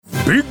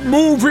Big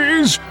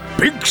movies,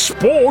 big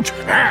sport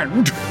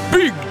and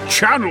big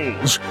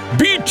channels.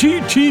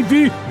 BT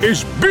TV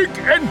is big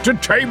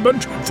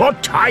entertainment for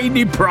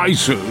tiny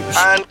prices.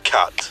 And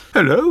cut.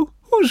 Hello?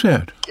 Who's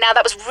that? Now,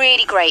 that was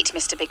really great,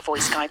 Mr. Big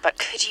Voice Guy, but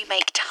could you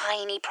make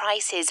tiny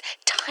prices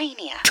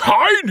tinier?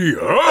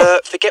 Tinier?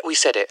 Forget we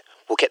said it.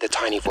 We'll get the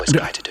tiny voice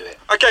guy to do it.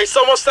 Okay,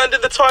 someone stand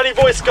in the tiny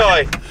voice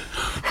guy.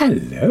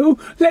 Hello?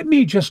 Let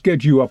me just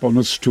get you up on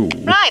a stool.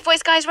 Right,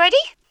 voice guys ready?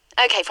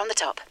 Okay, from the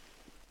top.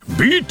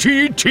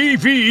 BT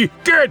TV,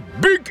 get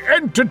big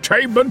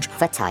entertainment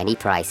for tiny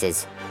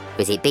prices.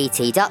 Visit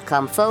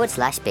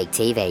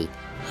bt.com/bigtv.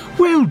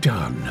 Well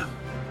done.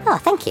 Oh,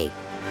 thank you.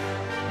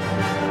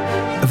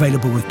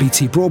 Available with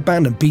BT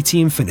Broadband and BT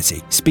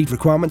Infinity. Speed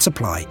requirements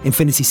apply.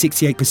 Infinity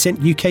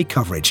 68% UK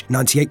coverage.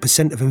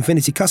 98% of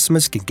Infinity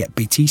customers can get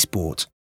BT Sport.